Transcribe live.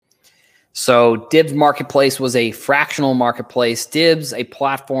So Dibbs Marketplace was a fractional marketplace. Dibbs, a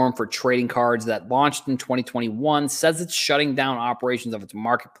platform for trading cards that launched in 2021, says it's shutting down operations of its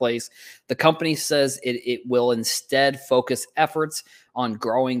marketplace. The company says it will instead focus efforts on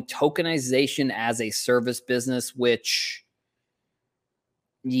growing tokenization as a service business, which,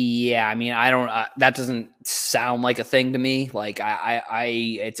 yeah, I mean, I don't, that doesn't sound like a thing to me. Like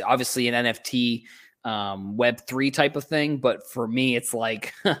it's obviously an NFT, Web3 type of thing, but for me, it's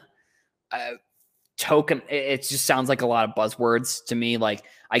like, token, it just sounds like a lot of buzzwords to me. Like,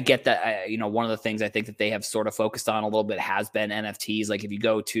 I get that, one of the things I think that they have sort of focused on a little bit has been NFTs. Like, if you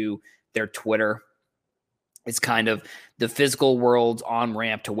go to their Twitter, it's kind of the physical world's on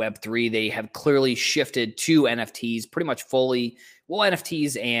ramp to Web3. They have clearly shifted to NFTs pretty much fully. Well,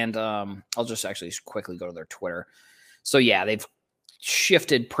 NFTs and I'll just actually quickly go to their Twitter. So yeah, they've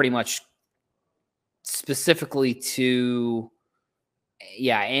shifted pretty much specifically to,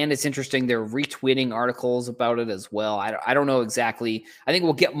 yeah, and it's interesting. They're retweeting articles about it as well. I don't know exactly. I think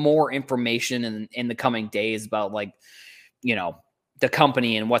we'll get more information in the coming days about, like, the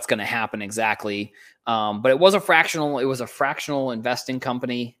company and what's going to happen exactly. But it was a fractional investing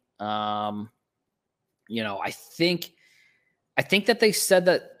company. I think that they said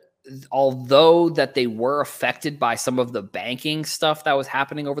that although that they were affected by some of the banking stuff that was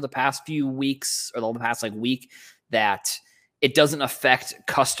happening over the past few weeks, or the past week, that it doesn't affect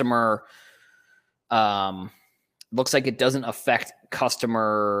customer. Looks like it doesn't affect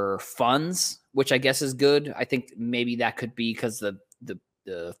customer funds, which I guess is good. I think maybe that could be because the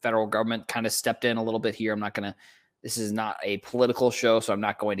federal government kind of stepped in a little bit here. This is not a political show, so I'm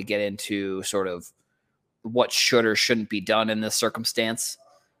not going to get into sort of what should or shouldn't be done in this circumstance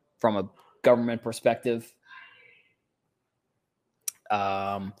from a government perspective.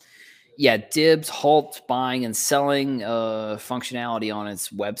 Yeah, Dibbs halts buying and selling functionality on its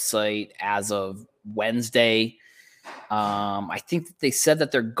website as of Wednesday. I think that they said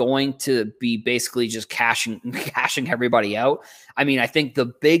that they're going to be basically just cashing everybody out. I mean, I think the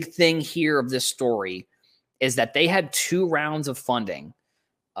big thing here of this story is that they had 2 rounds of funding.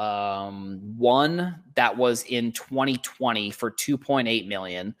 One that was in 2020 for 2.8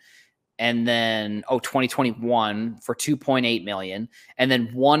 million. And then 2021 for 2.8 million, and then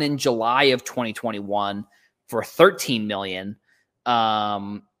one in July of 2021 for 13 million.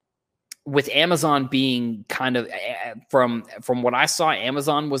 With Amazon being kind of, from what I saw,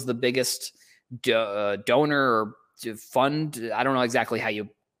 Amazon was the biggest donor or fund. I don't know exactly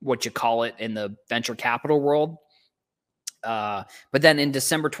what you call it in the venture capital world. But then in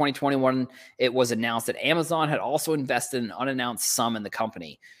December 2021, it was announced that Amazon had also invested an unannounced sum in the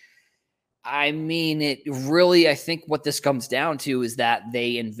company. I mean, I think what this comes down to is that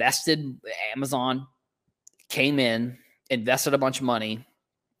Amazon came in, invested a bunch of money,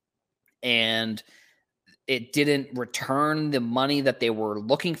 and it didn't return the money that they were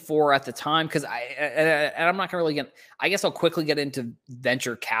looking for at the time. Because I'm not going to really I guess I'll quickly get into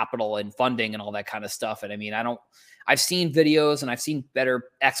venture capital and funding and all that kind of stuff. And I mean, I've seen videos and I've seen better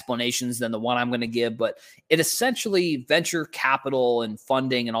explanations than the one I'm going to give, but it essentially, venture capital and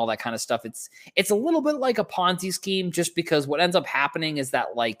funding and all that kind of stuff, it's a little bit like a Ponzi scheme, just because what ends up happening is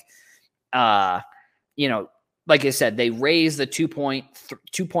that, like I said, they raised the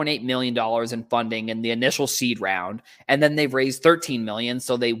 $2.8 million in funding in the initial seed round, and then they raised 13 million.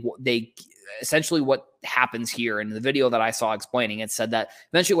 So they essentially, what happens here in the video that I saw explaining it, said that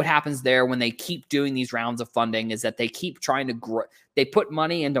eventually what happens there when they keep doing these rounds of funding is that they keep trying to grow. They put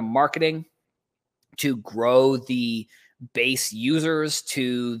money into marketing to grow the base users,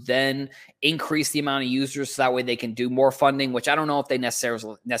 to then increase the amount of users so that way they can do more funding, which I don't know if they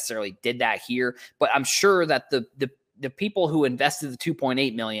necessarily did that here, but I'm sure that the people who invested the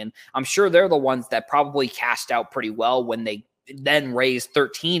 2.8 million, I'm sure they're the ones that probably cashed out pretty well when they then raised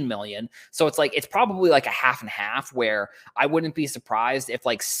 13 million. So it's probably like a half and half, where I wouldn't be surprised if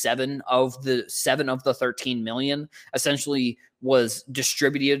like 7 of the 13 million essentially was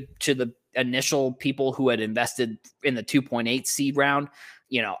distributed to the initial people who had invested in the 2.8 seed round.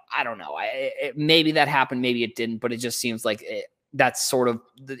 I don't know. Maybe that happened, maybe it didn't, but it just seems like that's sort of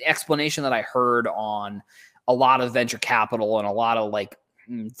the explanation that I heard on a lot of venture capital and a lot of like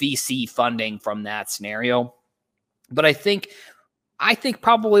VC funding from that scenario. But I think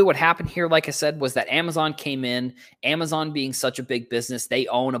probably what happened here, like I said, was that Amazon came in. Amazon being such a big business, they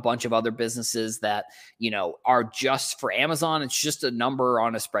own a bunch of other businesses that, are just for Amazon. It's just a number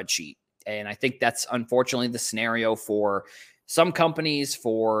on a spreadsheet. And I think that's unfortunately the scenario for some companies,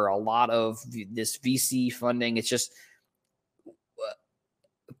 for a lot of this VC funding. It's just,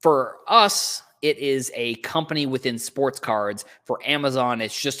 for us, it is a company within sports cards. For Amazon,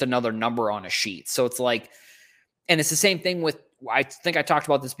 it's just another number on a sheet. So it's like, and it's the same thing with, I think I talked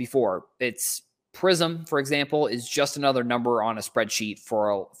about this before. It's Prism, for example, is just another number on a spreadsheet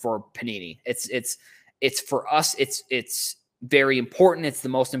for Panini. It's for us. It's very important. It's the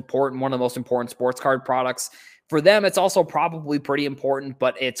most important, one of the most important sports card products. For them, it's also probably pretty important,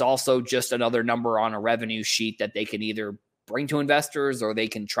 but it's also just another number on a revenue sheet that they can either bring to investors, or they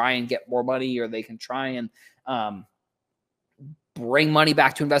can try and get more money, or they can try and bring money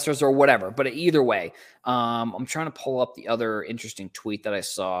back to investors, or whatever. But either way, I'm trying to pull up the other interesting tweet that I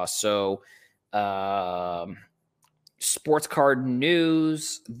saw. So Sports Card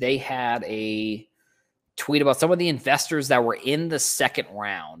News, they had a tweet about some of the investors that were in the second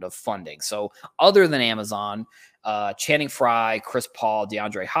round of funding. So other than Amazon, Channing Frye, Chris Paul,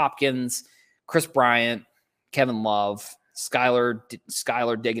 DeAndre Hopkins, Chris Bryant, Kevin Love,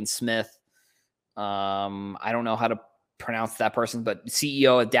 Skylar Diggins Smith. I don't know how to pronounce that person, but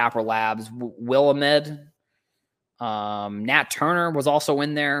CEO of Dapper Labs, Willamette. Nat Turner was also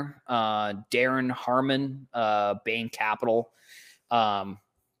in there. Darren Harmon, Bain Capital.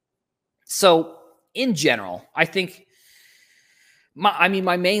 So in general, I think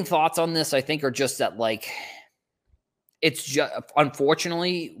my main thoughts on this, I think, are just that, like, it's just,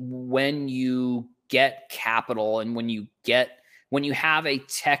 unfortunately, when you get capital and when you have a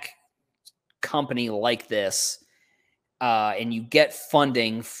tech company like this, and you get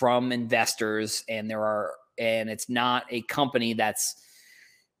funding from investors, and it's not a company that's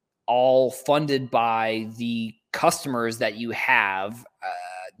all funded by the customers that you have,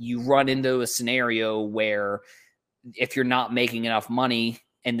 you run into a scenario where, if you're not making enough money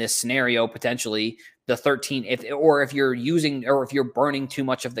in this scenario, potentially the 13, if you're burning too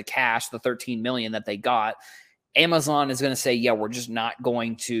much of the cash, the 13 million that they got, Amazon is going to say, yeah, we're not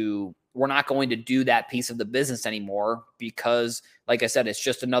going to do that piece of the business anymore, because, like I said, it's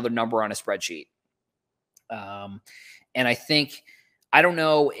just another number on a spreadsheet. And I don't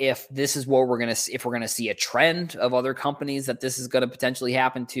know if this is what we're going to see a trend of other companies that this is going to potentially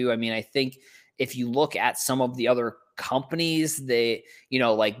happen to. I mean, I think if you look at some of the other companies,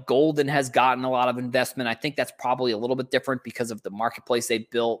 like Golden has gotten a lot of investment. I think that's probably a little bit different because of the marketplace they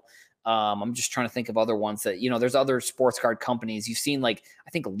built. I'm just trying to think of other ones that, there's other sports card companies. You've seen, like, I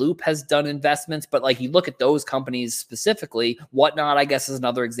think Loop has done investments, but like, you look at those companies specifically, Whatnot, I guess, is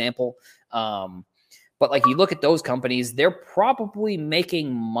another example. But like, you look at those companies, they're probably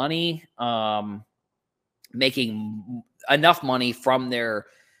making money, making enough money from their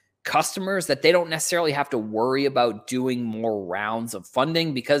customers that they don't necessarily have to worry about doing more rounds of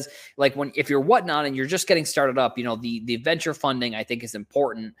funding, because, like, if you're Whatnot and you're just getting started up, the venture funding, I think, is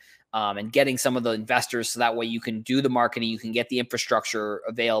important, and getting some of the investors, so that way you can do the marketing, you can get the infrastructure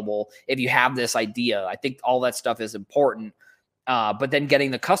available. If you have this idea, I think all that stuff is important. But then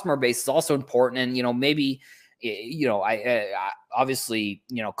getting the customer base is also important. And, maybe, obviously,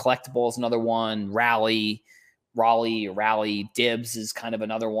 Collectible is another one. Raleigh, Dibbs is kind of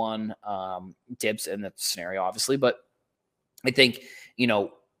another one. Dibbs in the scenario, obviously, but I think,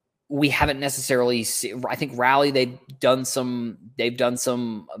 we haven't necessarily seen, I think Raleigh, they've done some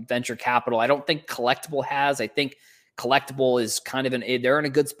venture capital. I don't think Collectible has. I think Collectible is kind of they're in a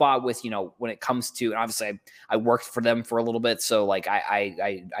good spot with, when it comes to, and obviously I worked for them for a little bit. So, like,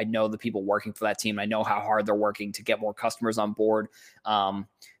 I know the people working for that team. I know how hard they're working to get more customers on board.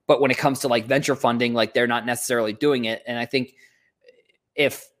 But when it comes to, like, venture funding, like, they're not necessarily doing it. And I think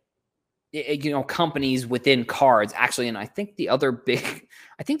if, companies within cards actually, and I think the other big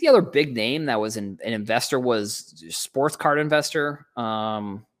name that was an investor was Sports Card Investor.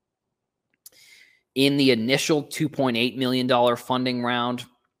 In the initial $2.8 million funding round,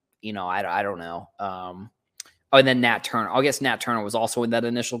 I don't know. And then Nat Turner. I guess Nat Turner was also in that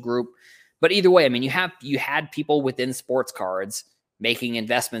initial group. But either way, I mean, you had people within sports cards making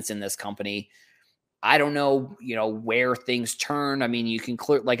investments in this company. I don't know, where things turn. I mean, you can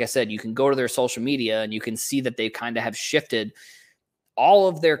like I said, you can go to their social media and you can see that they kind of have shifted. All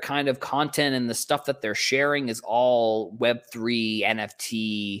of their kind of content and the stuff that they're sharing is all Web3,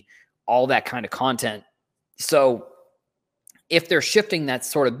 NFT, all that kind of content. So if they're shifting that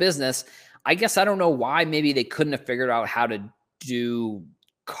sort of business, I guess I don't know why maybe they couldn't have figured out how to do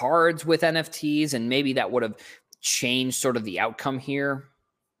cards with NFTs, and maybe that would have changed sort of the outcome here.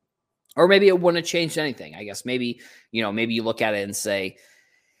 Or maybe it wouldn't have changed anything. I guess maybe you look at it and say,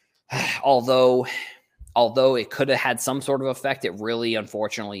 although it could have had some sort of effect, it really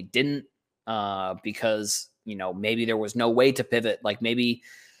unfortunately didn't, because, maybe there was no way to pivot. Like, maybe,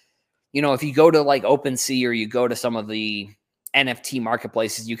 if you go to, like, OpenSea, or you go to some of the NFT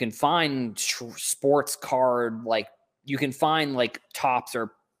marketplaces, you can find sports card, like you can find like Topps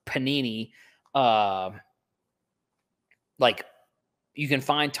or Panini, like you can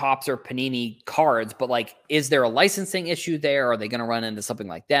find Topps or Panini cards, but like, is there a licensing issue there? Are they going to run into something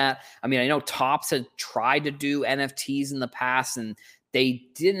like that? I mean, I know Topps had tried to do NFTs in the past and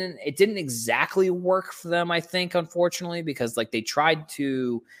it didn't exactly work for them, I think, unfortunately, because like they tried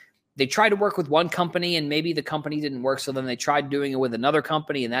to work with one company and maybe the company didn't work. So then they tried doing it with another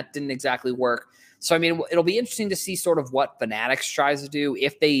company and that didn't exactly work. So, I mean, it'll be interesting to see sort of what Fanatics tries to do,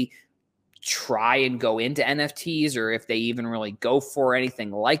 if they try and go into NFTs or if they even really go for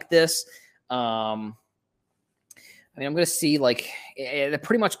anything like this. I mean, I'm going to see, like, it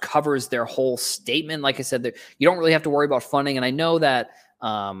pretty much covers their whole statement. Like I said, you don't really have to worry about funding. And I know that,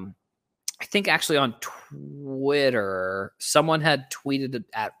 I think actually on Twitter, someone had tweeted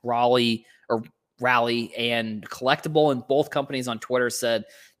at Raleigh and Collectible, and both companies on Twitter said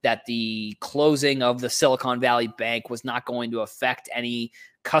that the closing of the Silicon Valley Bank was not going to affect any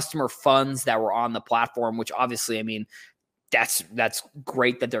customer funds that were on the platform, which obviously, I mean, that's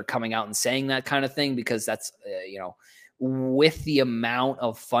great that they're coming out and saying that kind of thing, because that's, with the amount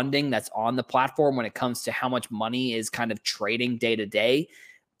of funding that's on the platform when it comes to how much money is kind of trading day to day,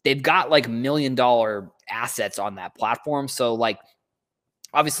 they've got like $1 million assets on that platform. So like,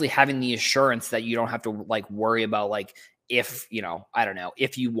 obviously having the assurance that you don't have to like worry about, like, if, I don't know,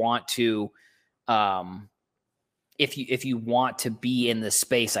 if you want to, if you want to be in this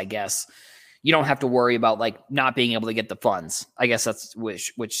space, I guess you don't have to worry about like not being able to get the funds. I guess that's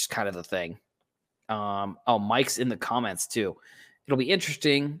which is kind of the thing. Oh, Mike's in the comments too. It'll be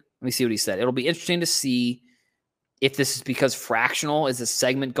interesting. Let me see what he said. It'll be interesting to see if this is because fractional is a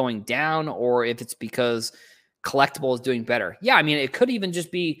segment going down or if it's because collectible is doing better. Yeah, I mean, it could even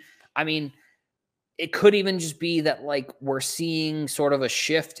just be, that like we're seeing sort of a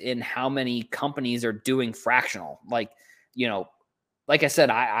shift in how many companies are doing fractional. Like, like I said,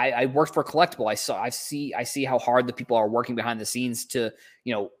 I worked for Collectible. I see how hard the people are working behind the scenes to,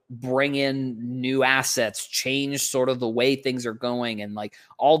 bring in new assets, change sort of the way things are going, and like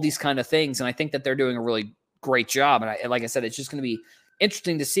all these kind of things. And I think that they're doing a really great job. And like I said, it's just going to be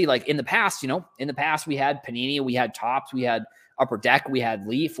interesting to see. Like in the past, we had Panini, we had Topps, we had Upper Deck, we had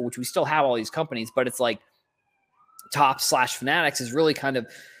Leaf, which we still have all these companies, but it's like Topps/Fanatics is really kind of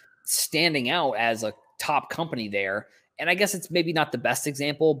standing out as a top company there. And I guess it's maybe not the best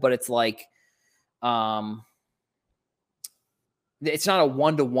example, but it's like, it's not a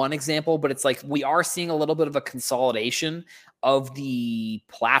one-to-one example, but it's like we are seeing a little bit of a consolidation of the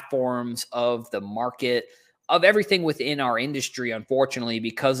platforms, of the market, of everything within our industry, unfortunately,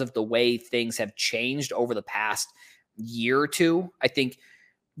 because of the way things have changed over the past year or two. I think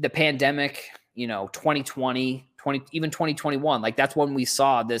the pandemic, 2020, even 2021, like that's when we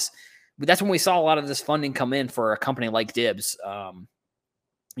saw this. That's when we saw a lot of this funding come in for a company like Dibbs.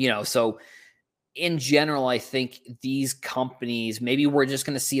 So in general, I think these companies, maybe we're just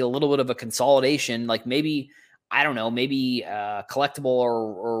going to see a little bit of a consolidation. Like maybe, I don't know, maybe Collectible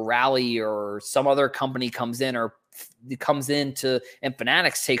or Rally or some other company comes in and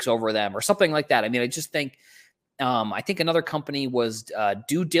Fanatics takes over them or something like that. I mean, I just think, I think another company was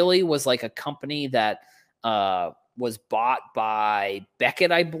Do Dilly was like a company that was bought by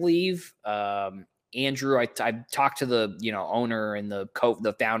Beckett, I believe. Andrew, I talked to the owner and the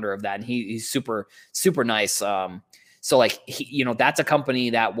founder of that, and he's super super nice. So like that's a company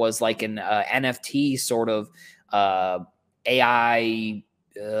that was like an NFT sort of AI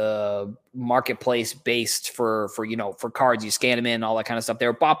marketplace based for cards. You scan them in, all that kind of stuff. They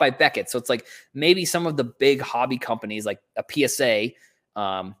were bought by Beckett, so it's like maybe some of the big hobby companies like a PSA,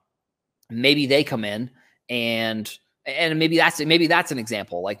 maybe they come in and maybe that's an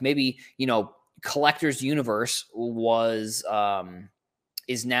example. Like maybe Collectors Universe is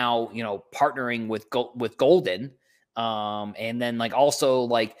now partnering with Golden, and then like also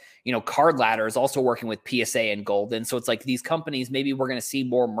like Card Ladder is also working with PSA and Golden. So it's like these companies, maybe we're going to see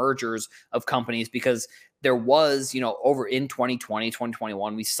more mergers of companies, because there was over in 2020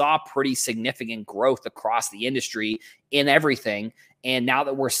 2021 we saw pretty significant growth across the industry in everything, and now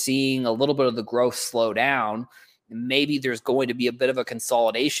that we're seeing a little bit of the growth slow down, maybe there's going to be a bit of a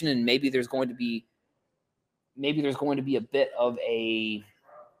consolidation, and maybe there's going to be a bit of a,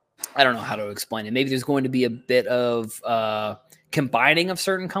 I don't know how to explain it. Maybe there's going to be a bit of combining of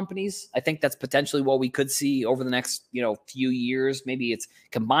certain companies. I think that's potentially what we could see over the next, few years. Maybe it's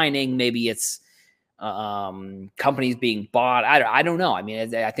combining, maybe it's companies being bought. I don't know. I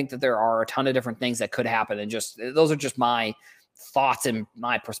mean, I think that there are a ton of different things that could happen, and just those are just my thoughts and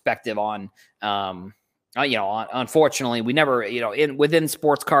my perspective on Unfortunately, we never, within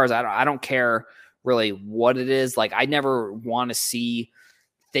sports cars, I don't care really what it is. Like, I never want to see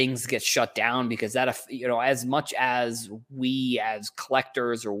things get shut down, because that, as much as we as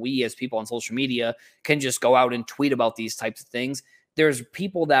collectors or we as people on social media can just go out and tweet about these types of things, there's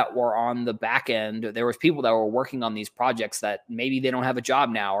people that were on the back end. There was people that were working on these projects that maybe they don't have a job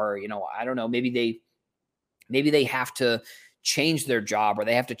now, or, I don't know, maybe they have to change their job, or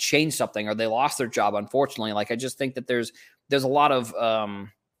they have to change something, or they lost their job, unfortunately. Like, I just think that there's a lot of,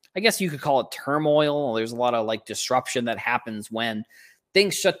 I guess you could call it turmoil. There's a lot of like disruption that happens when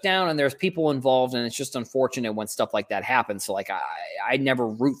things shut down and there's people involved, and it's just unfortunate when stuff like that happens. So like, I never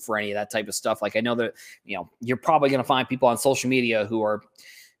root for any of that type of stuff. Like, I know that, you're probably going to find people on social media who are,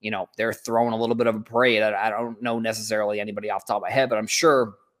 they're throwing a little bit of a parade. I don't know necessarily anybody off the top of my head, but I'm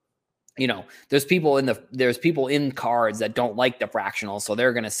sure, there's people in cards that don't like the fractional. So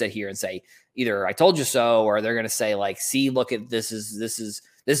they're going to sit here and say either I told you so, or they're going to say like, see, look at this is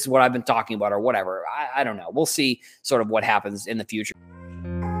what I've been talking about, or whatever. I don't know. We'll see sort of what happens in the future.